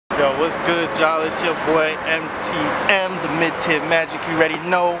Yo, what's good, y'all? It's your boy MTM, the Mid-Tip Magic. You already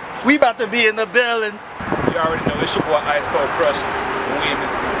know. We about to be in the building. You already know. It's your boy Ice Cold Krusha. We in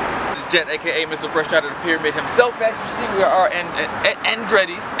this thing. This is Jet, aka Mr. Fresh Out of the Pyramid himself. As you see, we are at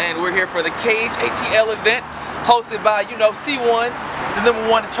Andretti's, and we're here for the Cage ATL event, hosted by, you know, C1, the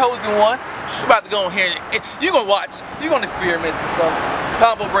 #1, the chosen one. We're about to go in here. You're gonna watch. You're gonna experiment some stuff.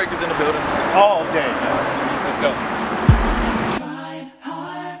 Combo breakers in the building. All day. Let's go.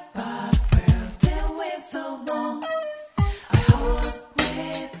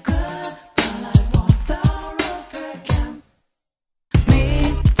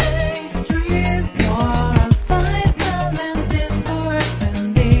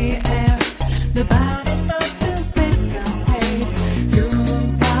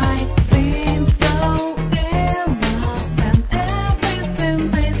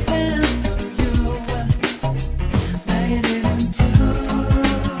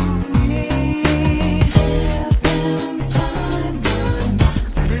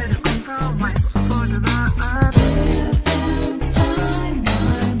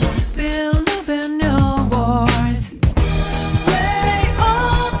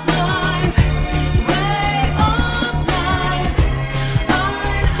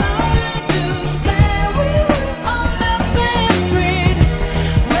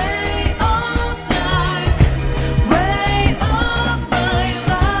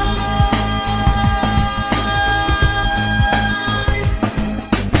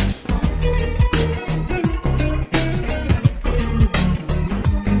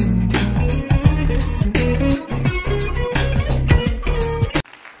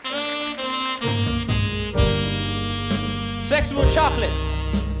 Sexual chocolate.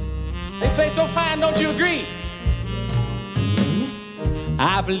 They play so fine, don't you agree?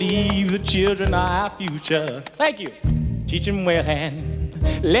 I believe the children are our future. Thank you. Teach them well and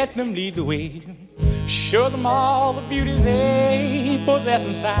let them lead the way. Show them all the beauty they possess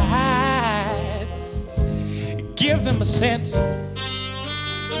inside. Give them a sense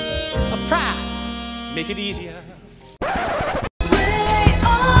of pride. Make it easier.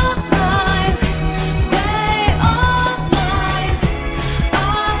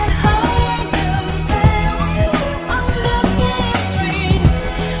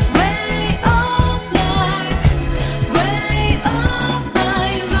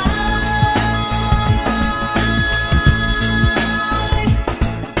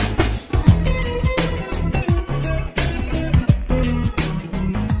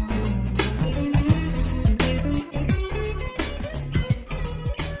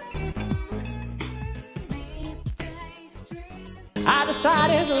 I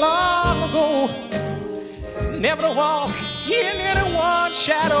decided long ago never to walk in anyone's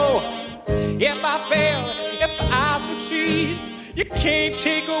shadow. If I fail, if I succeed, you can't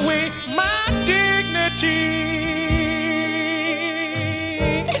take away my dignity.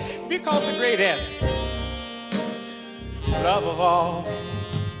 Because the greatest love of all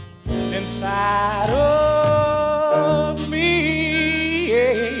inside of me,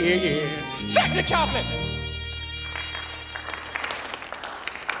 yeah. Sexy chocolate!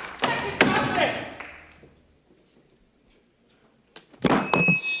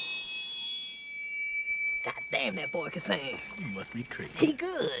 God damn, that boy can sing. You must be crazy. He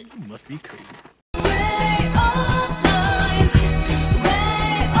good. You must be crazy.